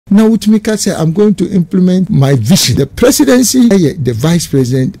Now, Utimika said, I'm going to implement my vision. The presidency, the vice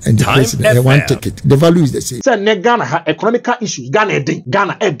president, and the president. I want to take it. The value is the same. Sir, Ghana have economical issues. Ghana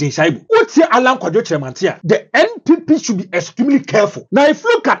Shaibu. What's here, Alan Kwadwo Chemantia? The NPP should be extremely careful. Now, if you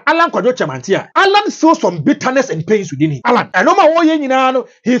look at Alan Kwadwo Chemantia, Alan feels some bitterness and pains within him. Alan, I know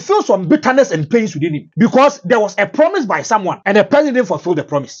he feels some bitterness and pains within him because there was a promise by someone and the president didn't fulfill the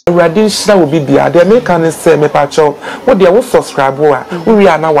promise. Radisha will be there. The Americans say, "Me pacho, what they will subscribe we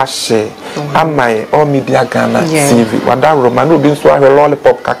are now share. Am my all media Ghana TV. Wada Romano bin so a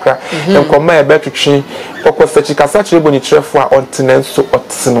lollipop kakra. And come my better tree. Oko sechi kasachi boni trefwa ontinent so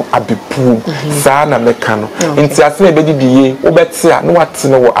otino abibu. Sana mekano. Inti asime bedi diye. Obetia no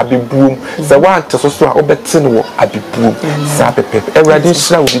watino wo abibu. Sa wan tesoso a obetino wo abibu. Sa pepe.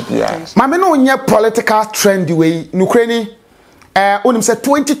 Radisha will be there. Mame no nye political trend way nukreni. Unim say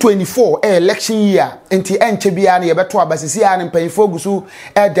 2024 election year enti enche bia na yebeto abasisi ya mpanyifo gusu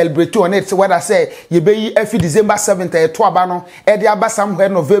deliberate on it whether say yebeyi efi December 7th to aba no de aba somewhere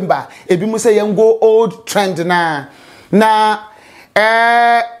November ebi mu say yengo old trend na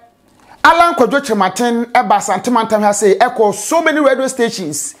Alan Kwadwo Chematen eba santimantam ha say echo so many radio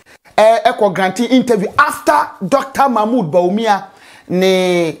stations echo granting interview after Dr. Mahmoud Bawumia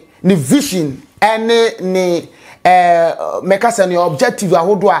ne vision ne meka se ne objective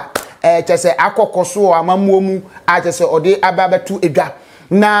ahodo a chese akokoso amamuomu a chese ode ababetu edwa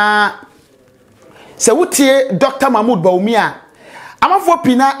na se wutie Dr. Mahmoud Bawumia amafo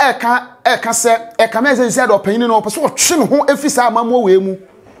pina eka se meze se do panyin no opo so otwe ne ho efisa amamuo we mu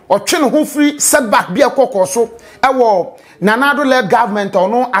otwe ne ho free setback bia kokoso ewo nanado led government or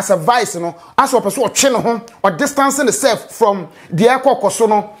no as a vice no as opo so otwe ne ho or distancing itself from the kokoso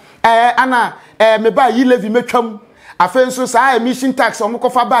no ana me ba yi levy metwam afenso sa emission tax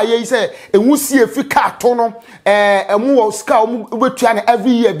omukofa ba ye say enwusi efika to no emu wo ska omu betua na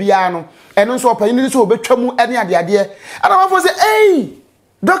every year bia no eno so opanyin ni so obetwamu ene ade ana mafo say hey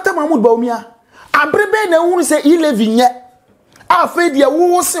Dr. Mahmoud Bawumia abrebe na ehunu say yi levy nye afa dia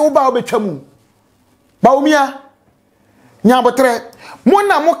wo se wo ba obetwamu Bawumia nyabotre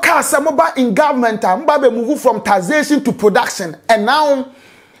mona mo ka se mo ba in government mba be move from taxation to production and now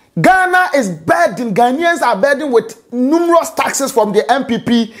Ghana is burdened. Ghanaians are burdened with numerous taxes from the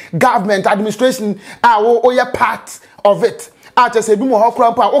MPP government administration. We are part of it. After say,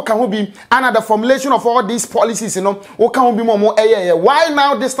 the formulation of all these policies, you know, why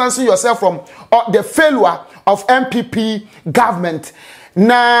now distancing yourself from the failure of MPP government?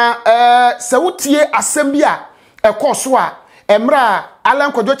 Na Sautie Assembia, a Koswa, Emra,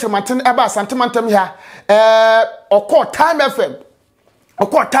 Alan Kwadwo Chematen, Eba Santimantam here, or call Time FM. Of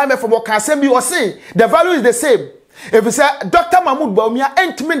course, time for what can say or say the value is the same. If you say Dr. Mahmoud Bawumia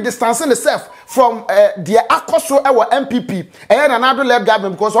intimate distancing herself from the Akoso our MPP and another led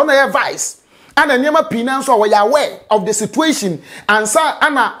government because on their vice and the Nema Pinance or we are aware of the situation and so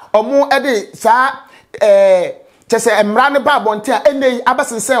Anna or more ede sa just say Emrane Babontia and they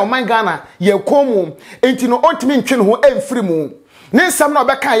Abasin say on my Ghana ye come ain't no ultimate kin who ain't free moon. Then some no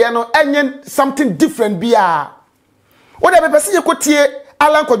back and something different bia. Whatever person you could hear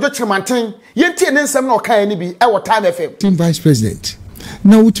Alan Kwadwo Chematen yenti ensem na okan ni bi e Time FM team vice president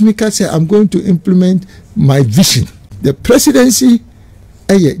now Utimika said I'm going to implement my vision. The presidency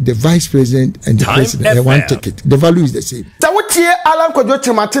the vice president and the president I want to take it. The value is the same. So what here Alan Kwadwo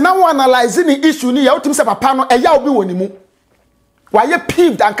Chematen now analyzing the issue ni ya Utim say papa no eya obi woni mu wa ye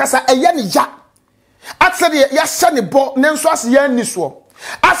peeved ankasa eya ni ya atse ya hye ne bo ne nso ase ya ni so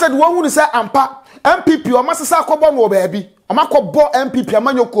ased wo hu ni say ampa MPP o masesa akobo no baabi o makobo MPP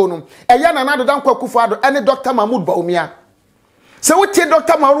amanyoko no eya na nado dan kwakufu ado ene Dr. Mahmoud Bawumia so what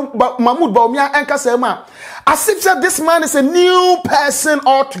Dr. Mahmoud Bawumia enka say ma as if this man is a new person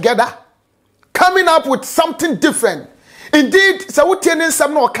altogether coming up with something different indeed so what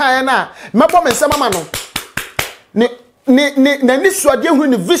nsem na okan na mebo me nsem ama no ni suade hu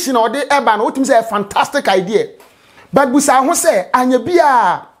ni vision or the eba no what say a fantastic idea but busa ho say anya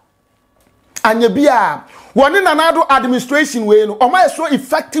bia one nanado administration way no am so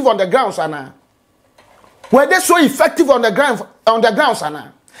effective on the ground sana were they so effective on the ground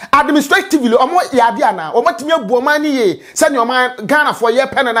sana administratively omo yade ana omo timi abu man ye se ne omo Ghana for ye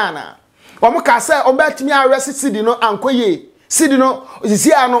pen na na omo ka se omo timi arrest city no ankoye city no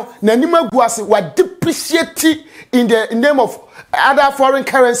zizia no nanim agu ase wa depreciate in the name of other foreign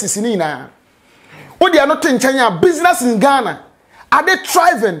currencies ni na wo dia no tenchanya business in Ghana are they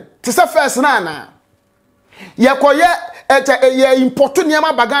thriving to say first na yekoye ye import niam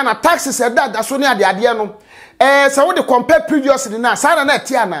bagana taxes that so ne ade no so we compare previously na sana na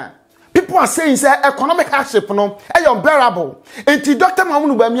tia na people are saying say economic hardship no e unbearable. Enti Dr.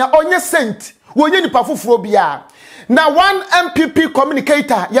 Mahmoud Bawumia onye sent wo nye nipa foforo bia. Na one MPP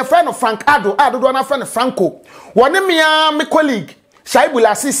communicator, your friend of Frank Ado do na friend Franco. One me colleague, Shaibu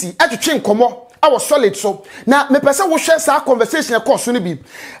Lasisi, atwetwe nkomo. I was solid so. Now me person wo share sa conversation across so ni bi.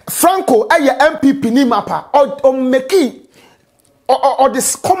 Franco aye MPP ni mapa or make or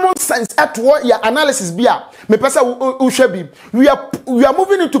this common sense at what your analysis be me person wo share bi. We are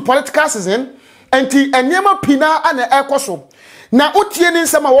moving into political season and enema pina and ekoso. Na otie ni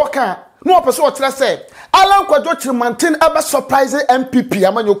nsema wo kan no person wo tell say Alan Kwadwo Chirimanten aba surprise MPP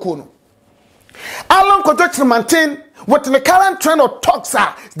amanyoko no. Alan Kwadwo Chirimanten what the current trend of talks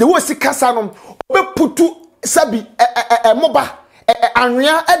are the way Sikasanom be putu sabi moba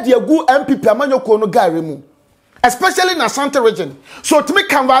anria e de agu MPP amanyoko no gare mu, especially in Ashanti region. So to me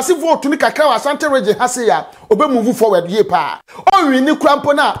canvas vote to me kakra Ashanti region has ya obe move forward ye pa o wi ni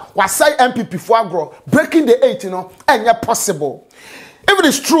krampo na wasai MPP for agro breaking the 8 enya possible. If it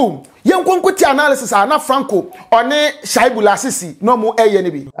is true, young Konkuti analysis are not Franco or ne Shaibu Lasisi, no more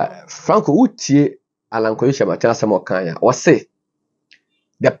a Franco Uti Alan Koyisha Matasa Mokanya or say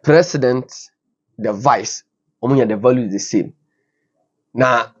the president, the vice, only the value is the same.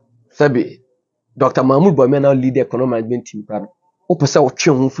 Now, Sabi, Dr. Mahmoud Bawumia now lead the economic management team. Opesa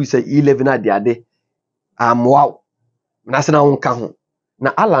Ochun who say 11 at the other. Wow. National Kahu.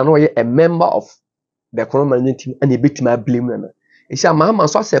 Now, Alan was a member of the economic management team and a bit my blame. It's a mama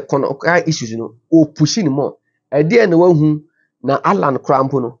so say economic issues, or pushing more. I dare no one who na Alan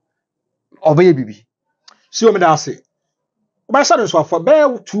Crampono or baby. See what I say. My son is for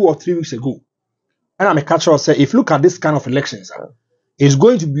about 2 or 3 weeks ago. And I'm a catcher say, if you look at this kind of elections, it's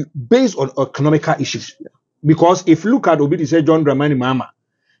going to be based on economical issues. Because if you look at Obi say John Dramani Mahama,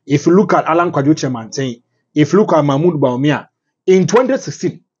 if you look at Alan Kwadwo Chirimanten, if you look at Mahmoud Bawumia, in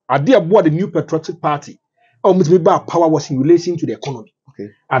 2016, at the board the New Patriotic Party, power was in relation to the economy. Okay.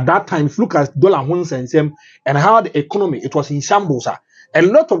 At that time, if you look at dollar and how the economy, it was in shambles. A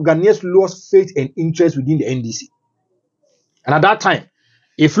lot of Ghanaians lost faith and interest within the NDC. And at that time,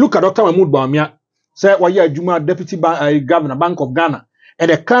 if you look at Dr. Mahmoud Bawumia, say, why you Juma Deputy Governor, Bank of Ghana,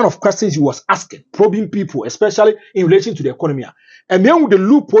 and the kind of questions he was asking, probing people, especially in relation to the economy, and then with the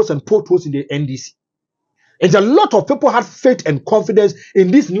loopholes and potholes in the NDC. And a lot of people had faith and confidence in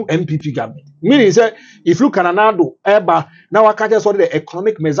this new MPP government. Meaning, say, if you look at Anado, Eba, now I can't just order the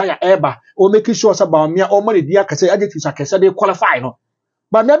economic messiah Eba, or making sure about me, or money, dear, say, they qualify, no.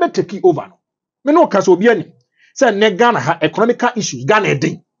 But never take it over. Me no Kasobiani. Say, ne Ghana ha economical issues, Ghana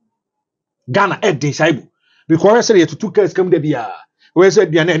edding. Ghana edding, Saibu. Because I said, you 2 cases come there. Where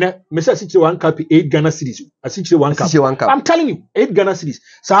said, me say, 61 cup, 8 Ghana cities. I 61 cup. I'm telling you, 8 Ghana cities.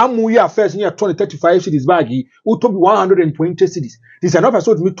 So I'm year first near 2035 cities baggy, who took 120 cities. This is enough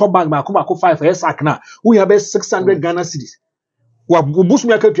episode me top bag, my come 5 for sack now. We have 600 Ghana cities. Boost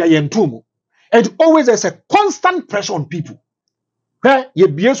me a and always there's a constant pressure on people. Hey, ye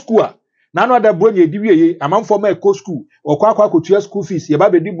be school. Na no other bro ye diwie a man for my co school or kwa to school fees ye ba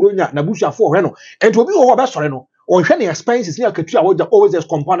be di bronya na busha for he no and to be o be sore no or hwe ne expenses near katua always there's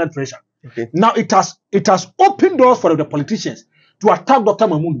compounded pressure. Okay. Now it has opened doors for the politicians to attack Dr.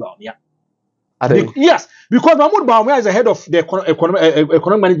 Mahmoud Bawumia. Yes, because Mahmoud Bawumia is the head of the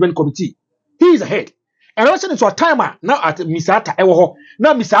economic management committee. He is the head. And also into a timer now at Misata Ewo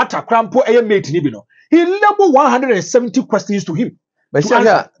now Misata Crampo mate Nibino. He labeled 170 questions to him. But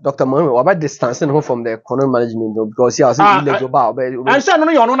yeah, Dr. Mahmoud, what about distancing him from the economic management? Because he has illegal. And so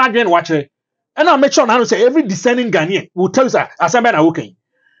you're not again watching. And I'll make sure now say every discerning Ghanaian will tell you that as I'm okay.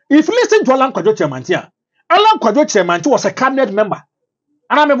 If you listen to Alan Kwadwo Chirimanten was a cabinet member.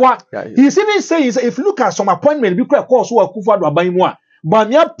 And I remember what he's even saying is if you look at some appointment, we could course who are Kufuor Abaimwa,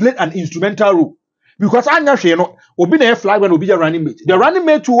 Bawumia played an instrumental role. Because Anya Sheno will be the flag when will be a running mate. The running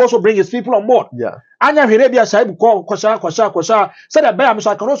mate will also bring his people on board. Yeah. Anya Hirebia Saibu Kosha said that Bayam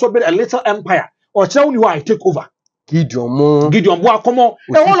can also build a little empire or tell you why I take over. Gideon Boa, come on.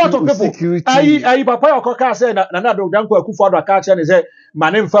 A whole lot of people. I Papa Okoka said Nana Danko Kufuor Akacha and said, my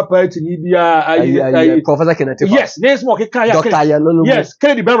name for Party Nibia Professor Kenneth. Yes, names more Kaya. Yes,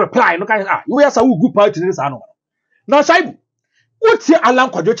 Kennedy Bell reply. No, you are so good party in this annual. Now, Saibu, what's your Alan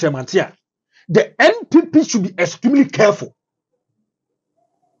Kwadwo Chirimanten? The NPP should be extremely careful.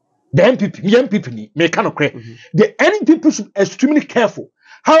 The NPP, may kind of correct. The NPP should be extremely careful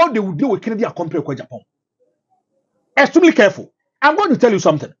how they will deal with Kennedy and compare with Japan. Extremely careful. I'm going to tell you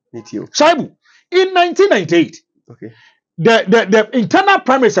something. Me too. Shaibu, in 1998, okay, the internal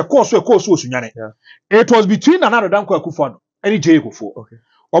primaries, of course, was it was between Nana Danko Akufo-Addo and J. Kufuor. Okay.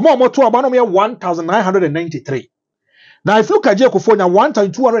 Omo to about 1,993. Now, if you look at Agyapong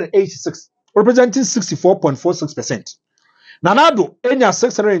 1,286, representing 64.46%. Nanado, Enya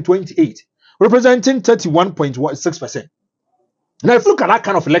 628, representing 31.6%. Now, if you look at that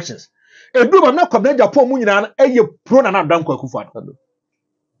kind of elections, a group of not coming Agyapong Munyana, a pro Nana Danko Akufo-Addo.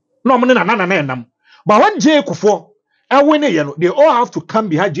 No, Nana. But when J. Akufo, they all have to come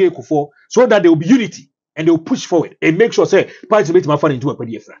behind J. Akufo so that there will be unity and they will push forward and make sure, say, participate my fund into a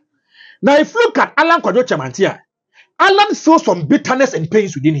PDF. Now, if you look at Alan Kwadwo Kyerema, Alan feels some bitterness and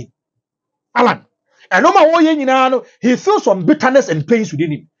pains within him. Alan. And no matter he feels some bitterness and pains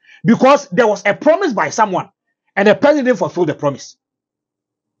within him because there was a promise by someone and the president didn't fulfill the promise.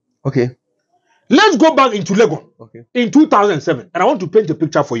 Okay. Let's go back into Legon in 2007, and I want to paint a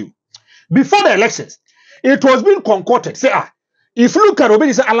picture for you. Before the elections, it was being concocted. Say, if you look at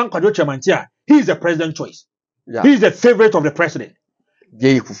Obedi Alan Kwadwo Kyerema, he is the president choice. Yeah. He is the favorite of the president.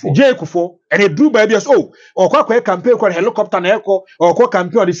 J. Akufo, and he drew by BS. Or campaign called helicopter echo, or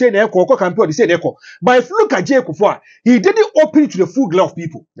campaign or the same echo, or campaign or the same echo. But if you look at J. Akufo, he didn't open it to the full glove of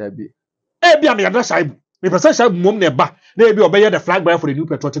people. They be obey the flag bearer for the New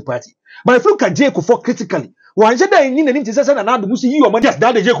Patriotic Party. But if you look at J. Akufo critically, one said that in the say another Musi, you are just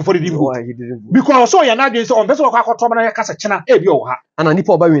that the J. Akufo didn't vote. Because so you're not against on vessel of Tomana Casachana, and I need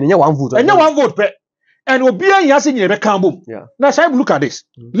for one vote. And no one vote. And Obia Yasin in a Cambo. Now, Shaibu, look at this.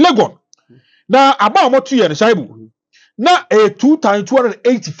 Legon. Now, about what 2 years, Shaibu. Now, a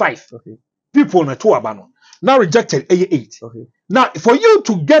 2,285 people in a 2 abano. Now rejected 88. Now, for you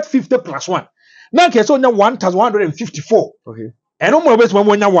to get 50 plus 1, now it's only 1,154. And no more best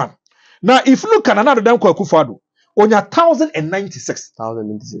one. Now, if you look at another Danko Akufo-Addo, only 1,096.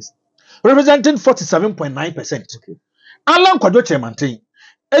 Representing 47.9%. Alan Kwadwo Kyerema,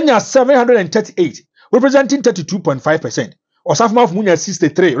 Enya 738. Representing 32.5%. Osafma of Munya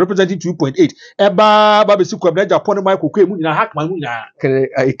 63, representing 2.8. Eba Babesiku Agyapong Michael Kwe Munya Hackman Munya.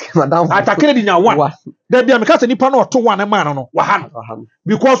 Atakere di nya 1. There be amekasa nipa no to 1 man no wahano.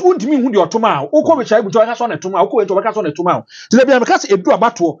 Because untimi hu di otoma, ukọ be chai buto aka so na toma, ukọ ento aka so na toma. There be amekasa edu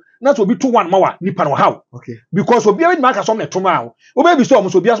abato, na so bi to 1 ma wa nipa no how. Because obi e aka so na toma, obi bi so omo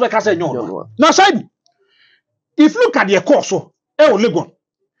so obi aso aka say nyo. Na side. If you look at the course so, Legon.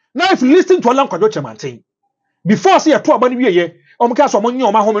 Now, if you listen to Alan Kwadwo Kyerema, before say a 2 abani wiye, omka so monyi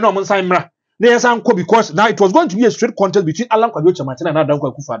oma home na omon san mra. Na yesan ko because now it was going to be a straight contest between Alan Kwadwo Kyerema and Nana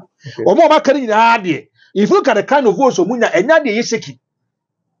Danko Akufo-Addo. Omo ba kari na ade. If you look at the kind of votes omunya enya de ye shaking.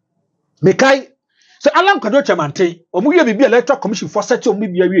 Mekai so Alan Kwadwo Kyerema, omu ye bibi electoral commission for set omu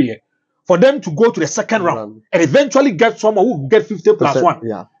bibi wiye for them to go to the second round and eventually get someone who will get 50 plus 1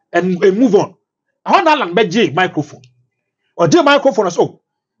 and move on. How Alan beje microphone. Or the microphone is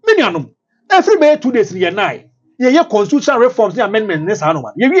Minianum. Every May 2 days in your ye constitutional reforms and amendments this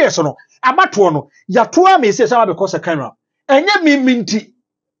anoma. Ye yes or no. Abatuano. Ya 2 may say some because a camera. And ye minty.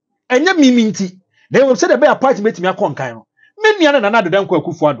 And ye minty. They will say the bear party made me a con cairo. Minian and another Danko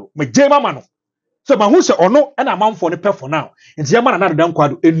Akufo-Addo. Me Jema Mano. So my who say or no and amount for the pay for now. And Yaman another Danko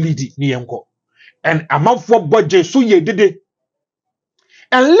and Lidi Nienko. And amount for budget so ye did it.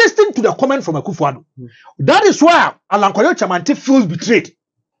 And listen to the comment from Akufo-Addo. That is why Alan Kwadwo Kyerema feels betrayed.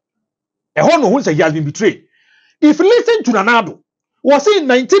 A honor who said he has been betrayed. If you listen to Nanado, was in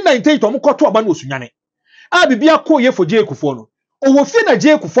 1998 or Mukoto Abano Sunyane. I be a call ye for J. Akufo. Or will feel a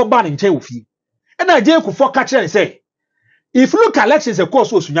J. Akufo ban in Cheofi. And a J. Akufo catcher and say, if you look at elections, of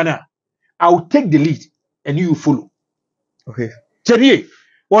course, Sunyana, I will take the lead and you follow. Okay. Cherie,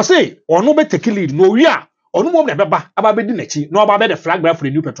 was say, or no better take lead, no, yeah, or no more than about Benechi, no about the flag bearer for the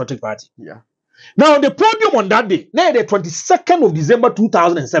New Patriotic Party. Yeah. Now, the podium on that day, the 22nd of December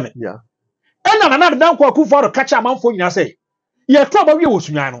 2007. Yeah. And another Danko Akufo-Addo catch a man for you say, ye trouble you was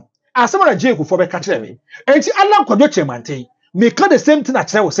Sunyano. As someone J. Akufo catch me. And see Alan Kwadwo Kyerema, make the same thing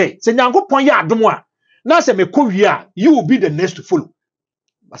that I will say. Say, Nyango Ponya Adomwa. Now say, me Korea, you will be the next to follow.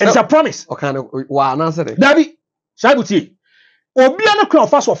 And it's a promise. Okay, wow, answer it. Daddy, Shabuti. Obiano can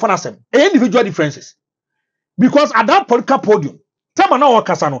offer for fanasem, individual differences. Because at that political podium, Tamana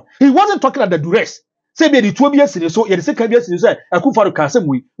Casano, he wasn't talking at the duress. Say be the 2 years in so ye the second years in say Akufo-Addo can same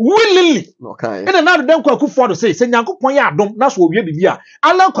way willingly. Okay. And another Danko Akufo-Addo say Nyankopon ya adom na so owie bibia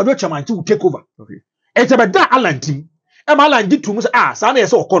Alan Kwadwo Kyerema will take over. Okay. It's about that Alan team. Alan did to say sa na ye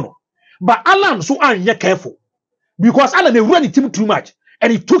say okono. But Alan so anye careful because Alan they run the team too much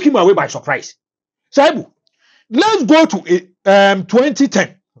and it took him away by surprise. Shaibu, let's go to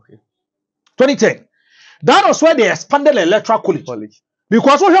 2010. Okay. 2010. That was where they expanded the electoral college.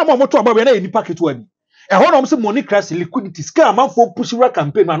 Because we have more to about any packet to any. And one of them money crisis, liquidity, scale amount for pushing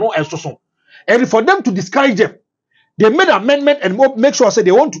campaign, and no so. And for them to discourage them, they made an amendment and make sure say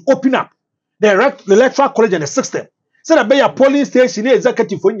they want to open up the electoral college and the system. Say that be a polling station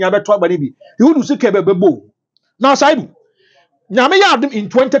executive for Nyabe to Abanibi. He would see Kebebo. Now, Saibu. Nyame yard in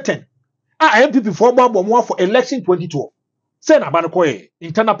 2010. MPP for more for election 2012. Say na Banakoe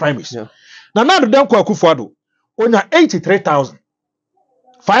internal primaries. Now the Danko Akufo-Addo on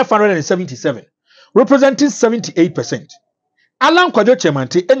 83,577, representing 78%. Alan Kwadwo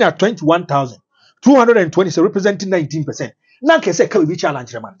Kyerematen enya 21,220, representing 19%. Now can say can be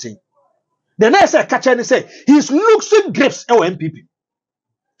challenge Kyerematen. The next catch and say he's losing grips our MPP.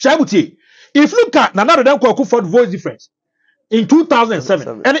 Shabuti. If you look at another Danko Akufo-Addo voice difference in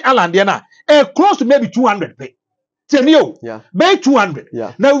 2007, any Alan Diana, close to maybe 200 pay. Yeah. By 200.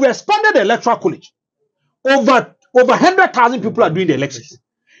 Yeah. Now we expanded the electoral college. Over 100,000 people are doing the elections.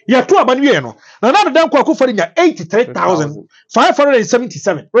 Yeah, two Abanueno. Now the Danko Akufo-Addo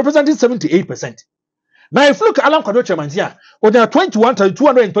 83,577, representing 78%. Now if you look at Alan Kwadwo Kyerematen, there are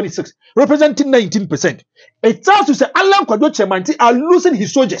 21,226, representing 19%. It tells you say Alan Kwadwo Kyerematen are losing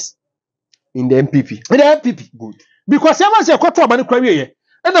his soldiers in the MPP. In the MPP. Good. Because someone say Akufo Abani Kwawe,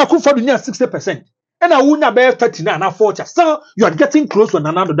 and Akufo-Addo near 60%. And I will not bear 39 and 40. So you are getting close to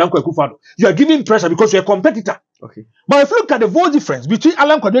another Danko Akufo-Addo. You are giving pressure because you are a competitor. Okay. But if you look at the vote difference between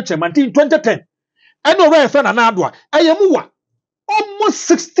Alan Kwadwo Kyerematen in 2010 and over friend Anadwa, almost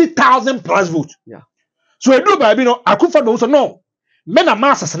 60,000 plus votes. Yeah. So I do by Akufo-Addo also no. Men are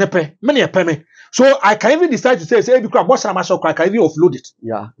masses and many a penny. So I can even decide to say because what's a master I can even offload it.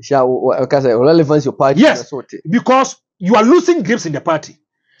 Yeah. Because relevance your party. Yes. Because you are losing grips in the party.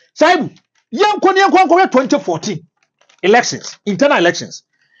 So 2014 elections, internal elections.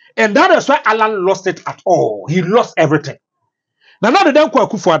 And that is why Alan lost it at all. He lost everything. Now the Danko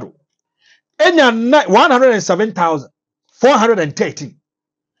Akufo-Addo 107,413,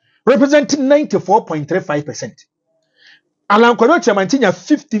 representing 94.35%. Alan Kwadwo Kyerematen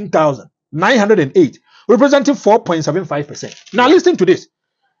 15,908, representing 4.75%. Now listen to this.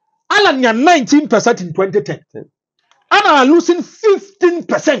 Alan 19% in 2010. Alan losing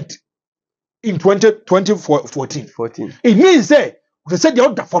 15% in 2014. It means they said the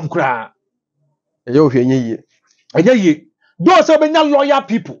other from Kra. Those are loyal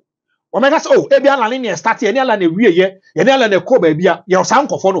people. When I say, oh, Alan is starting, and Alan is real, and Alan is cold, baby, your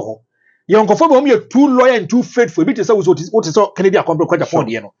sound of follow. Your conform me too loyal and too faithful. It is what is all Canadian company upon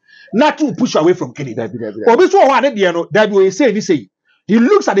the not to push away from Canada. Or this one, that will say, he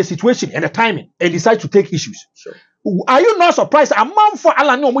looks at the situation and the timing and decides to take issues. Sure. Are you not surprised? A month for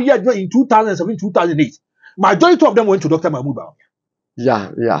Alan in 2007, 2008, majority of them went to Dr. Mahmoud Bawumia.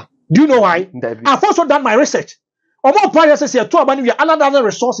 Yeah. Do you know why? I've also done my research. Alan doesn't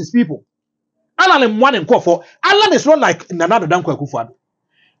resources people. Alan is one and call for. Alan is not like Nana Danko Akufo-Addo.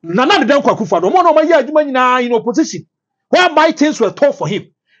 Nana Danko Akufo-Addo, in opposition, whereby things were tough for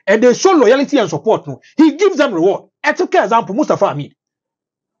him, and they show loyalty and support. He gives them reward. I took example, Mustafa Hamid.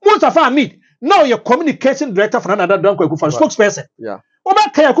 Now you're communication director for another Danko Akufo-Addo, spokesperson. Yeah.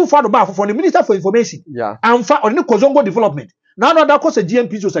 Akufo-Addo for the Minister for Information. Yeah. And for the Kozongo Development. Now that was a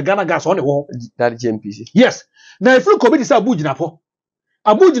GMPC was a Ghana gas on the wall. That GMPC. Yes. Now if you commit this Abu-Jinapo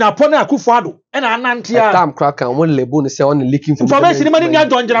na Akufo-Addo and Anantia. Tam crack and one label say on leaking information money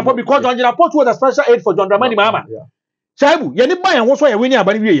John Jinapo because John Jinapo was a special aid for John Dramani Mahama. Yeah. Shaibu, Yaniba and what's why winning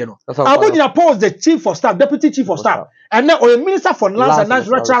about you. Abu-Jinapo was the chief of staff, deputy chief of staff, and now a minister for lands and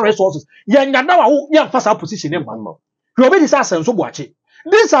natural resources. Now young pass our position in one more. You already said so watch it.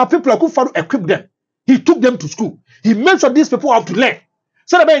 These are people who Akufo-Addo equipped them. He took them to school. He made sure these people have to learn.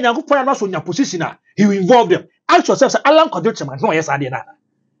 So that when you put us on your position, he will involve them. Ask yourself, Alan Kwadwo Kyerematen, no, yes, I did not.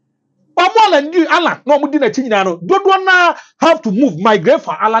 Alan, no, we didn't change. Don't wanna have to migrate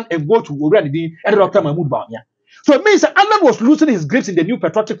for Alan and go to already and Dr. Mahmoud Bawumia. So it means that Alan was losing his grips in the new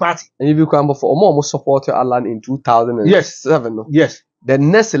patriotic party. And if you come for more supported Alan in 2007, yes. Yes. The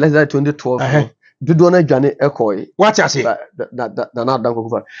next election 2012. Do not journey echo. What I say? That not done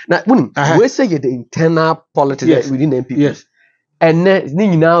for. Now, we say the internal politics within the MPP. Yes. And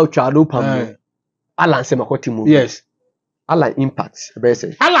now Chado Pam. Alan Semakoti. Yes. Alan impacts.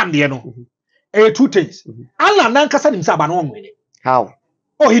 Alan, two things. Alan Nankasa himself and winning. How?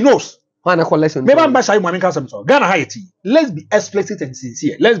 Oh, he knows. Maybe I'm Ghana Haiti. Let's be explicit and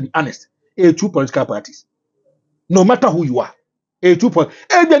sincere. Let's be honest. Two political parties. No matter who you are.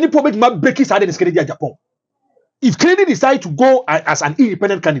 Any problem my breaking side in Kennedy Agyapong. If Kennedy decide to go as an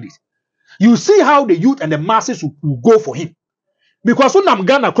independent candidate, you see how the youth and the masses will go for him. Because when I'm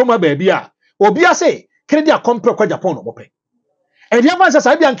Ghana Chroma baby, Obia say Kennedy a compare Agyapong no mope. And the man says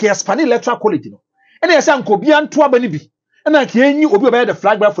I be an Spanish electoral college, and I say Uncle Bian Tuabanibi. And I can you obi the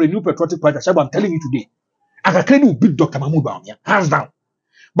flag bearer for a new patriotic party. I'm telling you today. I can claim you beat Dr. Mahmoud Bawumia, hands down.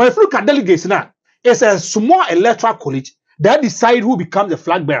 But if you look at delegates now, It's a small electoral college that decide who becomes the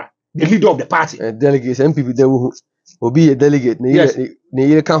flag bearer, the leader of the party. Delegates, MPP, they will be a delegate. Yes.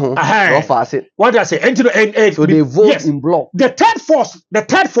 What did I say? So they vote in block. The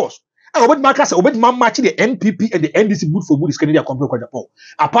third force. Obed Marcus, Obed Man matching the NPP and the NDC boot for boot is Canadian Company Japan.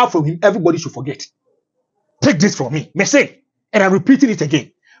 Apart from him, everybody should forget. Take this from me. Me say, and I'm repeating it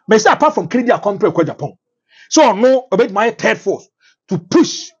again. Me say, apart from Canadian Company Japan. So no, Obed my third force to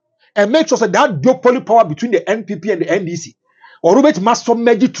push and make sure that duopoly power between the NPP and the NDC. Or Obed must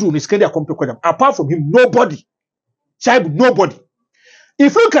submerge through this Canadian Company Japan. Apart from him, nobody. Child, nobody.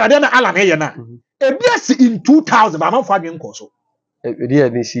 If you look at Agyapong ALAN here now, in 2000, I'm not finding also.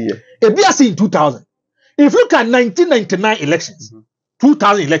 In 2000. If you look at 1999 elections,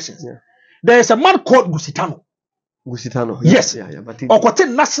 2000 elections, there is a man called Gusitano. Yes. Or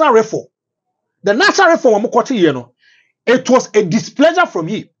national reform. The national reform, it was a displeasure from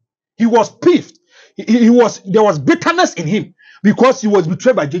him. He was peeved. There was bitterness in him because he was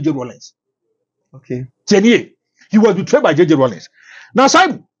betrayed by J.J. Rawlings. Okay. He was betrayed by J.J. Rawlings. Now,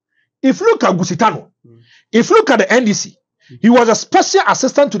 Simon, if you look at Gusitano, if you look at the NDC, he was a special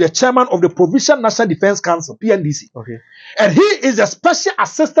assistant to the chairman of the Provincial National Defense Council, PNDC. Okay. And he is a special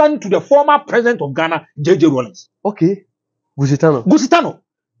assistant to the former president of Ghana, J.J. Rawlings. Okay. Gusitano.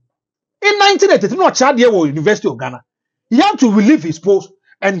 In 1982, not child here was University of Ghana. He had to relieve his post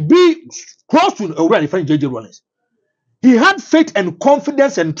and be close to a friend J.J. Rawlings. He had faith and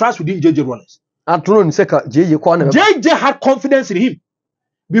confidence and trust within J.J. Rawlings. JJ had confidence in him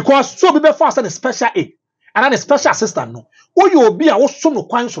because so be fast and a special aid and a special assistant. No, you be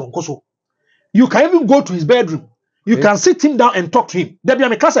you can even go to his bedroom. You can sit him down and talk to him.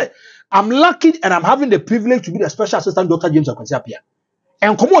 I'm lucky and I'm having the privilege to be the special assistant, Dr. James Akwasiapia.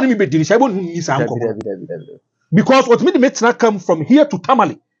 And come on, because what made the come from here to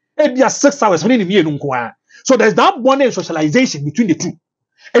Tamale, it be 6 hours. So there's that bonding and socialization between the two.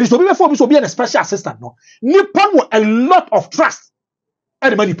 And it's before we be a special assistant. No, Nippon was a lot of trust.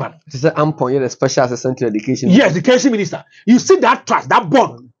 And the money pan. It's a special assistant to education. Yes, education minister. You see that trust, that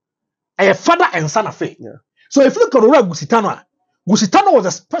bond, a father and son affair. Yeah. So if you look at Gusitano was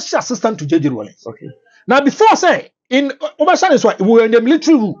a special assistant to J.J. Rawlings. Okay. Now before say in Obasanjo, we were in the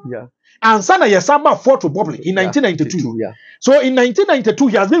military rule. Yeah. And Sana Yasamba fought Republic in 1992. Yeah. So in 1992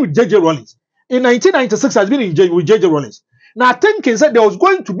 he has been with J.J. Rawlings. In 1996 he has been with J.J. Rawlings. Now, thinking said there was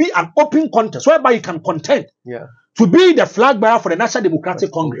going to be an open contest whereby you can contend to be the flag bearer for the National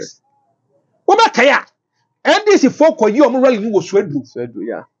Democratic Congress. Kaya, NDC folk you rally was Swedru.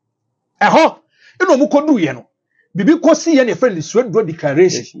 Yeah. You know, Mukodu, you know, Bibi Kosi and a friend is Swedru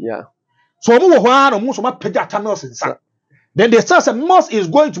declaration. Yeah. So, then they start that Moss is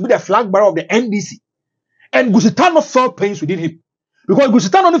going to be the flag bearer of the NDC. And Gusitano felt pains within him. Because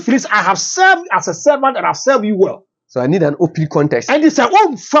Gusitano feels I have served as a servant and I've served you well. So I need an open contest. And they say,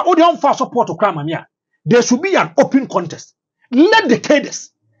 for support to Kramania. There should be an open contest. Let the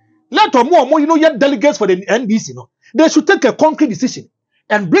cadres, let more, yet delegates for the NDC, they should take a concrete decision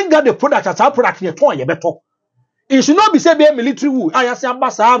and bring out the product as our product here. It should not be said, be a military rule. I say,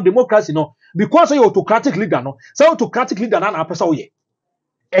 ambassador, democracy, because you're autocratic leader, so autocratic leader,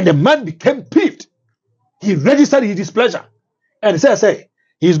 and the man became peeved. He registered his displeasure. And he said,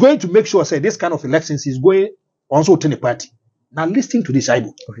 he's going to make sure, this kind of elections is going also to the party. Now listen to this,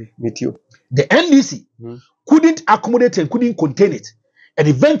 Ibu. Okay, with you. The NDC couldn't accommodate and couldn't contain it. And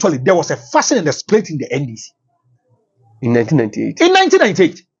eventually there was a fashion and a split in the NDC. In 1998. In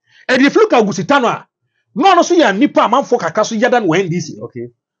 1998. And if you look at Gusitano, no, also you Nipa man for Kakasu Yadan were NDC. Okay.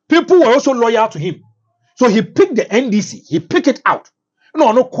 People were also loyal to him. So he picked the NDC. He picked it out.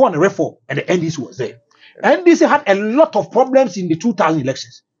 No corner reform. And the NDC was there. NDC had a lot of problems in the 2000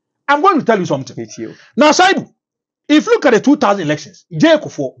 elections. I'm going to tell you something. With you. Now, Saibu, if you look at the 2000 elections, J.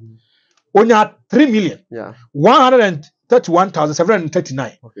 Kofo, only had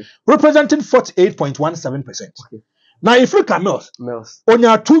 3,131,739, representing 48.17%. Okay. Now, if you look at Mills, only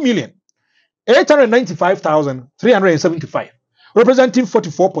had 2,895,375, representing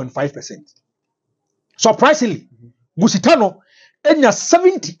 44.5%. Surprisingly, Gusitano had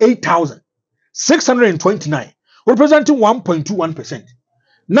 78,629, representing 1.21%.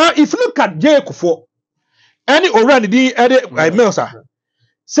 Now, if you look at J. Kofo, any already Mills,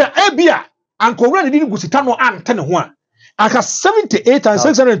 say Abia and already Gusitano and 10 and 78 and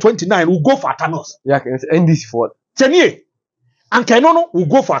 629 will go for Thanos. Yeah, and this for 10 years. And Kanono will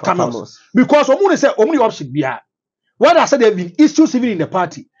go for Thanos. Because Omuni say only option be what I said there have been issues even in the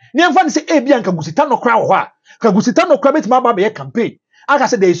party. Never say Abia and Gusitano crowd wa. Gusitano crowd maba be campaign. Like I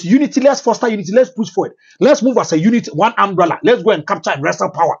said, there is unity, let's foster unity, let's push forward. Let's move as a unit, one umbrella. Let's go and capture and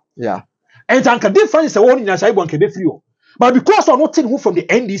wrestle power. Yeah. And anka difference is one in Shaibu and Kebe free. But because of not who from the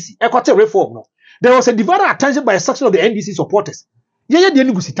NDC, equator reform, no, there was a divided attention by a section of the NDC supporters. Yeah, the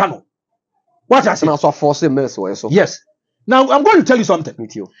Gusitano. What I say? Yes. Now I'm going to tell you something.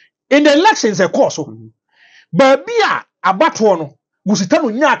 In the elections, of course, but Bia Abatuano,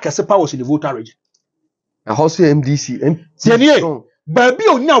 Gusitano Nyaka powers in the voter region. A house MDC, but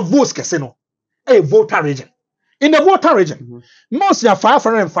Bio now votes casino, a voter region. In the voter region, most are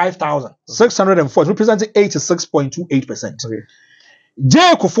 505,604, representing 86.28%. J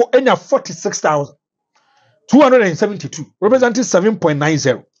Kufo enya 46,272, representing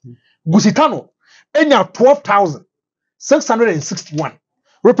 7.90. Gusitano enya 12,661,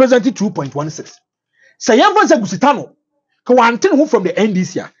 representing 2.16. Say everyone Gusitano, Kawantin who from the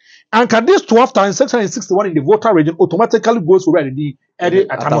NDC, and can this 12,661 in the voter region automatically goes to the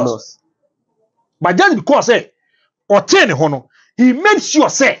Atamos. But just because or 10 hono, he made sure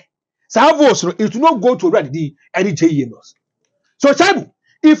say votes it will not go to the JMS. So Chaibu,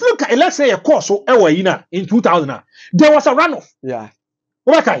 if you look at let's say a course so in 2000, there was a runoff. Yeah.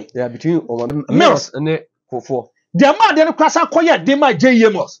 Okay. Yeah, between Mills and for the man then class acquired Dema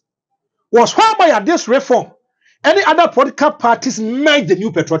JMS was why by this reform. Any other political parties made the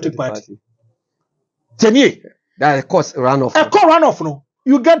new patriotic party. That of course runoff. A core runoff, no.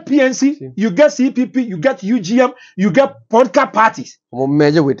 You get PNC, you get CPP, you get UGM, you get political parties.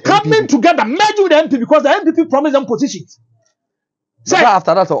 Merge with coming together, merge with the MP because the MPP promised them positions. So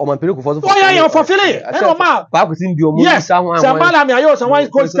after that, for yeah, for Philly. Yes,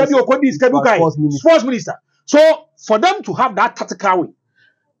 sports minister. So for them to have that tactical way,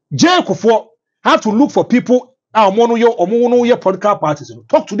 J. Kufo have to look for people, political parties.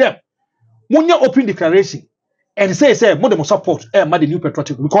 Talk to them. Munya open declaration. And say, more than support the new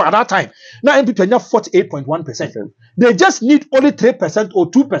patriotic because at that time, now MPP are 48.1%. They just need only 3%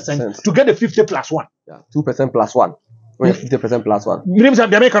 or 2% to get the 50 plus 1. Yeah, 2% plus 1. 50% plus 1.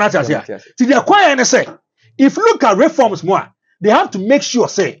 They acquire and say, if you look at reforms more, they have to make sure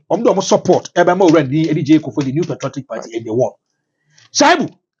say, support EJ for the new patriotic party in the war. Shaibu,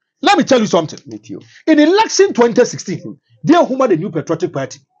 let me tell you something. In election 2016, they are the new patriotic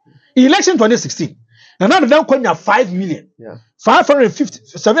party. In election 2016, now they don't call 5 million. Yeah.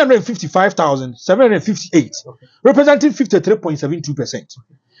 755,758, representing 53.72%.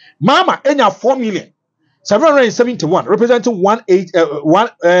 Mama, enya 4,771,000, representing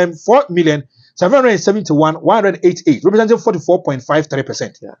 4,771,188, representing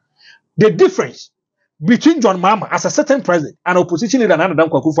 44.53%. Yeah. The difference between John Mama as a certain president and opposition leader Nana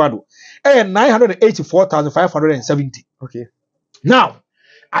Dankwa Akufo-Addo, 984,570. Okay. Now,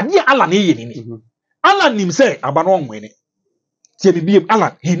 Agyapong ALAN Alan himself abano nwene. Tie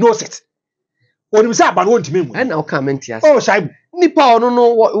Alan, he knows it. When him say abano ntime mu. And now comment here. Oh, Shaibu. Nipa ono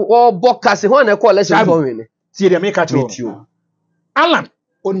no wo bokase ho na call election for nwene. Tie dem make catch you. Alan,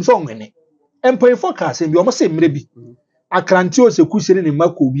 onim so nwene. Employee forecast bi omo say mre bi. Akranti o se kusere ne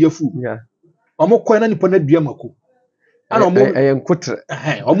mako obi afu. Yeah. Omo kwan na nipa na dua mako. Ana omo enkotre.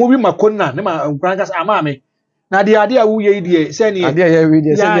 Omo bi mako na ne ma nkranka sa amame. Na de ade a wo ye die se ne. Ade a ye we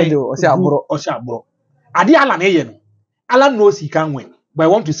die se ne o se abro. O se abro. Adi Alan no. Alan knows he can win, but I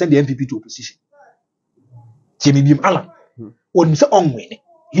want to send the MPP to opposition. Jimmy Alan, when he say on win,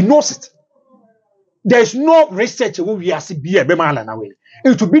 he knows it. There is no research where we are see be a Alan away.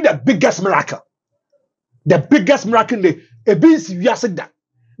 It will be the biggest miracle. The biggest miracle in the ebis we are said that.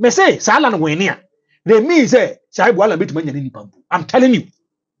 Me say Alan win here. They mean say Shaibu Alan beat many pampu. I'm telling you,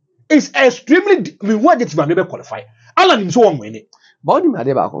 it's extremely we want it to never qualify. Alan is so on win it. But you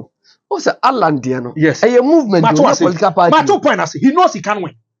ade back home. What's Alan Diano? Yes. A movement, political party. My 2 points, he knows he can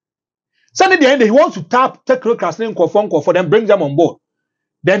win. Sunday the end, he wants to take local name for them, bring them on board.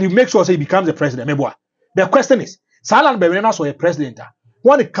 Then he makes sure he becomes the president. The question is, Salan Berenas was a president.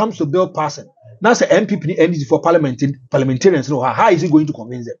 When it comes to bill passing, now the MPP NDC for parliamentarians, how is he going to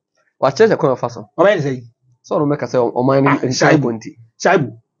convince them? What change the coin of fashion? What am I saying? So don't make us say, "Oh my name is Shaibu."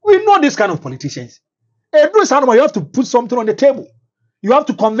 We know this kind of politicians. Every time you have to put something on the table. You have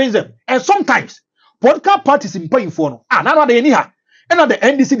to convince them. And sometimes, political parties in paying for no. Now they anyhow. And now the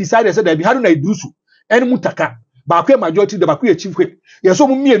NDC decided that they had no idusu. And mutaka. Bakwe majority, the Bakwe chief whip. Yes, so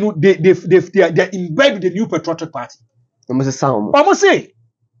they embed with the new patriotic party. Almost say,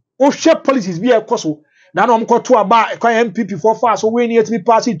 oh, share policies be a cost. Now I'm called to a bar, MPP for fast, so we need to be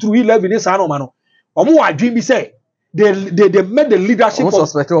passing through 11 years. Mano. I dream be say, they made the leadership.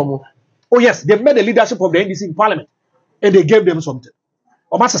 Oh, yes, they made the leadership of the NDC in parliament. And they gave them something.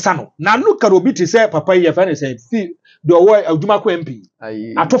 Omasasano. Now look at Obi to say Papa Yefan said, the way Dumako MP.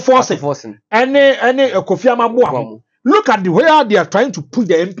 Ato forcing. Any Kofi Amabo. Look at the way they are trying to push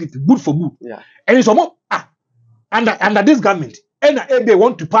the MPP, good for good. Yeah. And it's almost, under this government, and they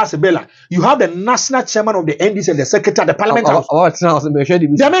want to pass a bill. You have the national chairman of the NDC and the secretary of the parliament house.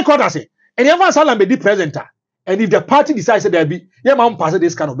 They make what I say. And everyone salam be the president. And if the party decides that there be, pass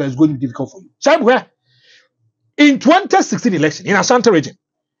this kind of bill, it's going to be difficult for you. So where in 2016 election in Ashanti region,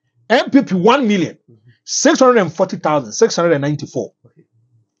 MPP 1,640,694.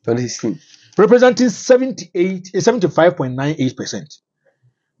 2016. Representing 75.98%.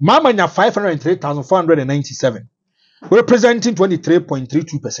 Mamanya 503,497. Representing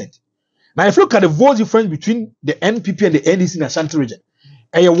 23.32%. Now, if you look at the vote difference between the NPP and the NDC in Ashanti region,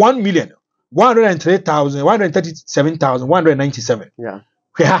 1,137,197. Yeah.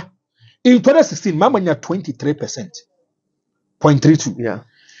 In 2016, Mamanya 23%. Yeah.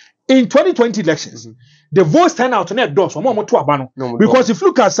 In 2020 elections, the votes turn out to net doors from because if you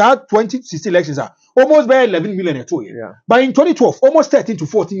look at 2016 elections, almost by 11 million. Yeah. But in 2012, almost 13 to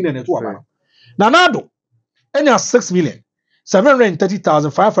 14 million. Now, and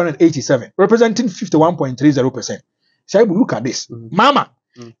 6,730,587, representing 51.30%. So look at this. Mama,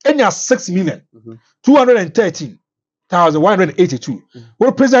 and 6,213,182,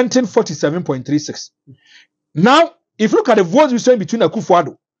 representing 47.36. Now, if you look at the votes between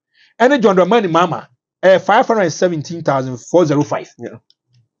Akufo-Addo and John Dramani Mama, 517,405. Yeah.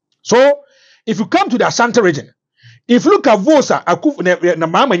 So, if you come to the Ashanti region, if you look at votes,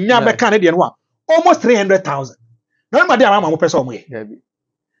 Mama Nyabe Canadian one, almost 300,000. Nobody Mama will press on me.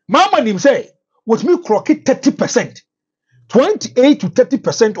 Mama him say, what me croquet 30%, 28 to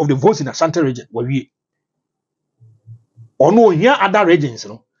 30% of the votes in the Ashanti region were we. Or no, here other regions,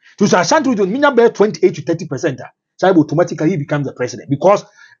 you know. To Ashanti region, Mina bear 28 to 30%. So automatically he becomes the president because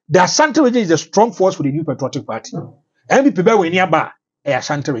the Ashanti region is a strong force for the New Patriotic Party. MPP be when nearby a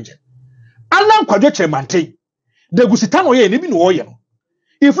Ashanti region. Alan Kwadwo Chemante, the Gusitano ye nibi no ye no.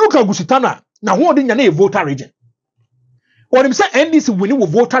 If you look at Gusitana, na who dey na voter region. When them say NDC winning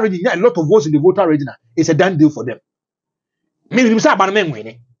with voter region, a lot of votes in the voter region, it's a done deal for them. Maybe say about men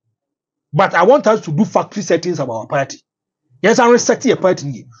winning. But I want us to do factory settings about our party. Yes, I'm resetting a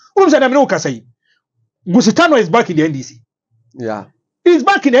party. Who said I'm not say Gusitano is back in the NDC. Yeah. He's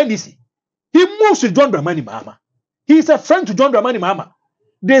back in the NDC. He moves to John Dramani Mahama. He's a friend to John Dramani Mahama.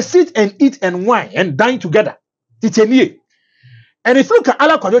 They sit and eat and wine and dine together. It's a year. And if you look at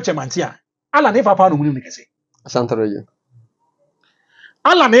Alan Kwadwo Chemante, Alan never found money. Ashanti region.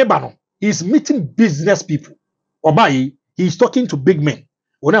 Alan Ebano is meeting business people. Obayi, he's talking to big men.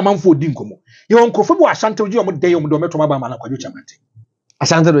 Ona manfo dinkomo. You uncrofobo Ashanti region omo dey omo do meto maba Alan Kwadwo Chemante.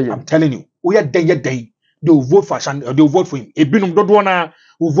 Ashanti region. I'm telling you, we are day. They will vote for Ashanti, they will vote for him. Ebinum Dodwana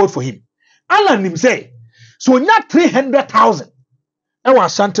will vote for him. Alan him say, so not 300,000. Our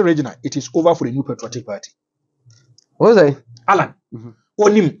Ashanti region, it is over for the New Patriotic Party. What was I? Alan,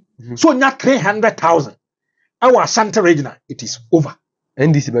 onim. So not 300,000. Our Ashanti region, it is over.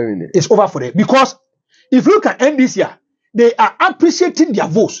 NDC it's over for them because if you look at NDC, they are appreciating their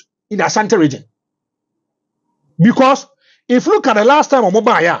votes in the Ashanti region. Because if you look at the last time on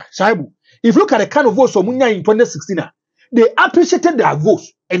mobile, Shaibu, if you look at the kind of votes of Munya in 2016, they appreciated their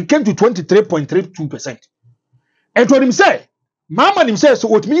votes and came to 23.32%. And to him say, Mama him say, so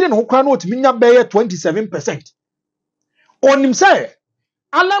what million Hokano, what Minya Bayer 27%. On him say,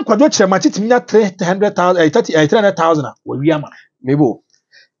 Alan Kwadwo Chemante Minya 300,000, where we are. Maybe.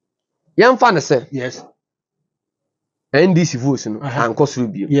 Young fan say, yes. NDC votes, and cost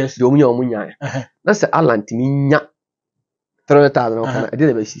review. Yes. The Omunya. That's the Alan Timinya. 300,000.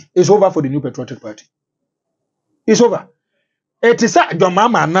 It's over for the New Patriotic Party. It's over. It is a John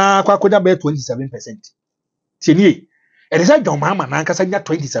Mama na kwakoja be 27%. Tieni. It is a John Mama na kasanya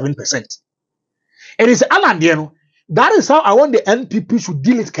 27%. It is Alan Dieno. That is how I want the NPP should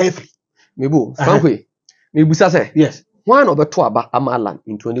deal it carefully. Maybe. Frankly, maybe say yes. One of the two about Amalan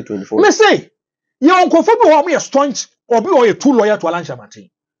in 2024. Me say, you uncle for me a staunch or be a too loyal to Alan Chemante.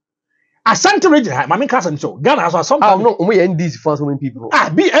 Ashanti region, Mami Kassam so Ghana has some. I'm not only NDC for so many people.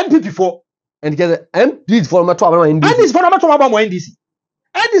 Be NPP for and get NDC for my 12 NDC. NDC for my 12 NDC.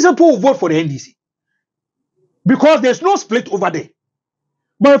 NDC will vote for the NDC because there's no split over there.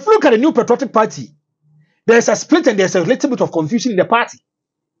 But if you look at the New Patriotic Party, there's a split and there's a little bit of confusion in the party.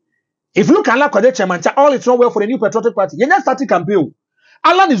 If you look at Alan Kwadwo Chemante, all it's not well for the New Patriotic Party. You're not starting campaign.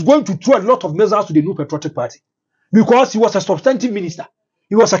 Alan is going to throw a lot of missiles to the New Patriotic Party because he was a substantive minister.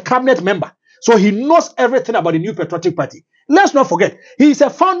 He was a cabinet member. So he knows everything about the New Patriotic Party. Let's not forget, he is a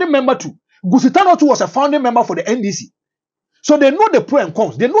founding member too. Gusitano too was a founding member for the NDC. So they know the pros and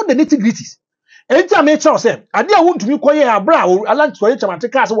cons. They know the nitty-gritties. Enti make sure say ade a won't me koye abra Alan Kwajo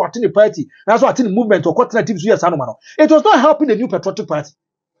Kyerematen cars what in the party. That's what in the movement or alternatives years no. It was not helping the New Patriotic Party.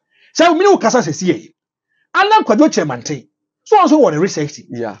 So me no kasa se see. Alan Kwajo Kyerematen. So also what research.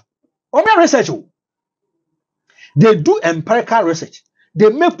 Yeah. On my research. They do empirical research. They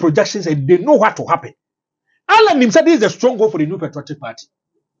make projections and they know what to happen. Alan himself is the strong goal for the New Patriotic Party.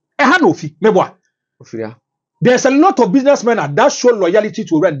 There's a lot of businessmen that show loyalty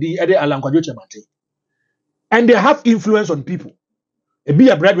to the Alan Kwajo Kyerematen. And they have influence on people. They be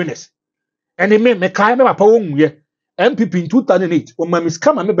a breadwinners. And they may MPP in 2008 when my miss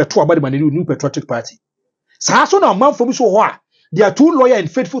come and maybe two about the New Patriotic Party. So now man from so they are too loyal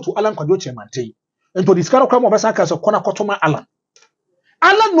and faithful to Alan Kwajo Kyerematen. And to this kind of crime of Kona Kotoma Alan.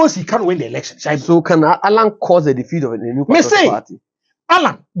 Alan knows he can't win the election. So can Alan cause the defeat of the New Patriotic Party?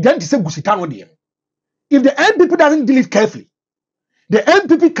 Alan, then to say Gusitano DM. If the NPP doesn't deal it carefully, the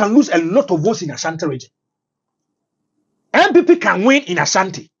NPP can lose a lot of votes in Ashanti region. NPP can win in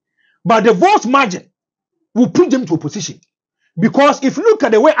Ashanti, but the vote margin will put them to a position. Because if you look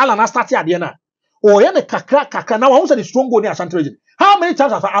at the way Alan has started at the end, or the kakra, now I want to say the strong goal in Ashanti region. How many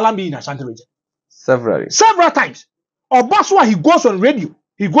times has Alan been in Ashanti region? Several times. Or Baswa, he goes on radio,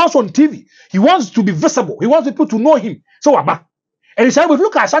 he goes on TV, he wants to be visible, he wants people to know him. So Abba. And he said, we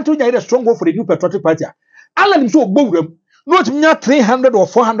look at Ashanti region, a strong goal for the New Patriotic Party. Alan himself both them, not 300 or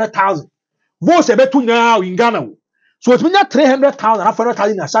 400,000 votes a bit now in Ghana. So it's not 300,000,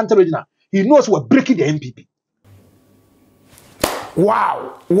 400,000 in Ashanti region. He knows we're breaking the MPP.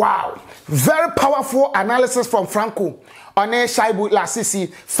 Wow. Very powerful analysis from Franco. On Shaibu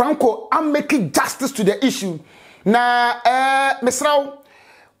Lasisi. Franco, I'm making justice to the issue. Na Mr.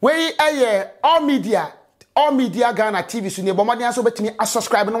 We all media Ghana TV so ne bomade aso betimi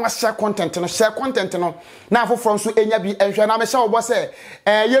subscribe no share content no na for so enya bi enhwe na me sha obo se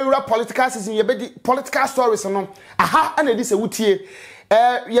yewura political season ye be political stories no aha na di se wutie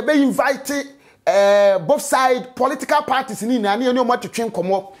ye be invite both side political parties ni na ne o twetwe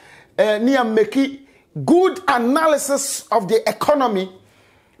nkomo ne am make good analysis of the economy,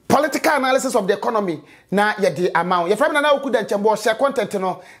 political analysis of the economy. Na ye the amount. Ye from na okuda nchembo share content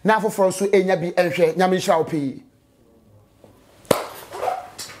no na afoforo so enya bi enhwe nyame nhira opi.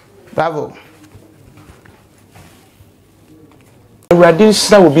 Bravo. Radin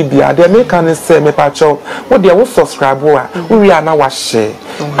shira will be there. They make an say me pacho. What they will subscribe we are now share.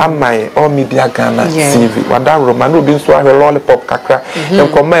 Am my all media Ghana TV. Wada Roman no bin so a lollipop kakra. Dem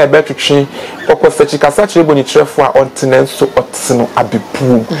come e betu twi. Poko sechi kasa chebo ni trefo a onten so otino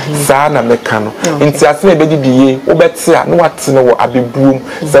abebu. Sa na meka no. Nti ase na bedi die, wo beti a no watene wo abebu.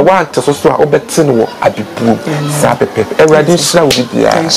 Se wa ante so so a wo beti no wo abebu. Sa pepe. Radin shira will be there.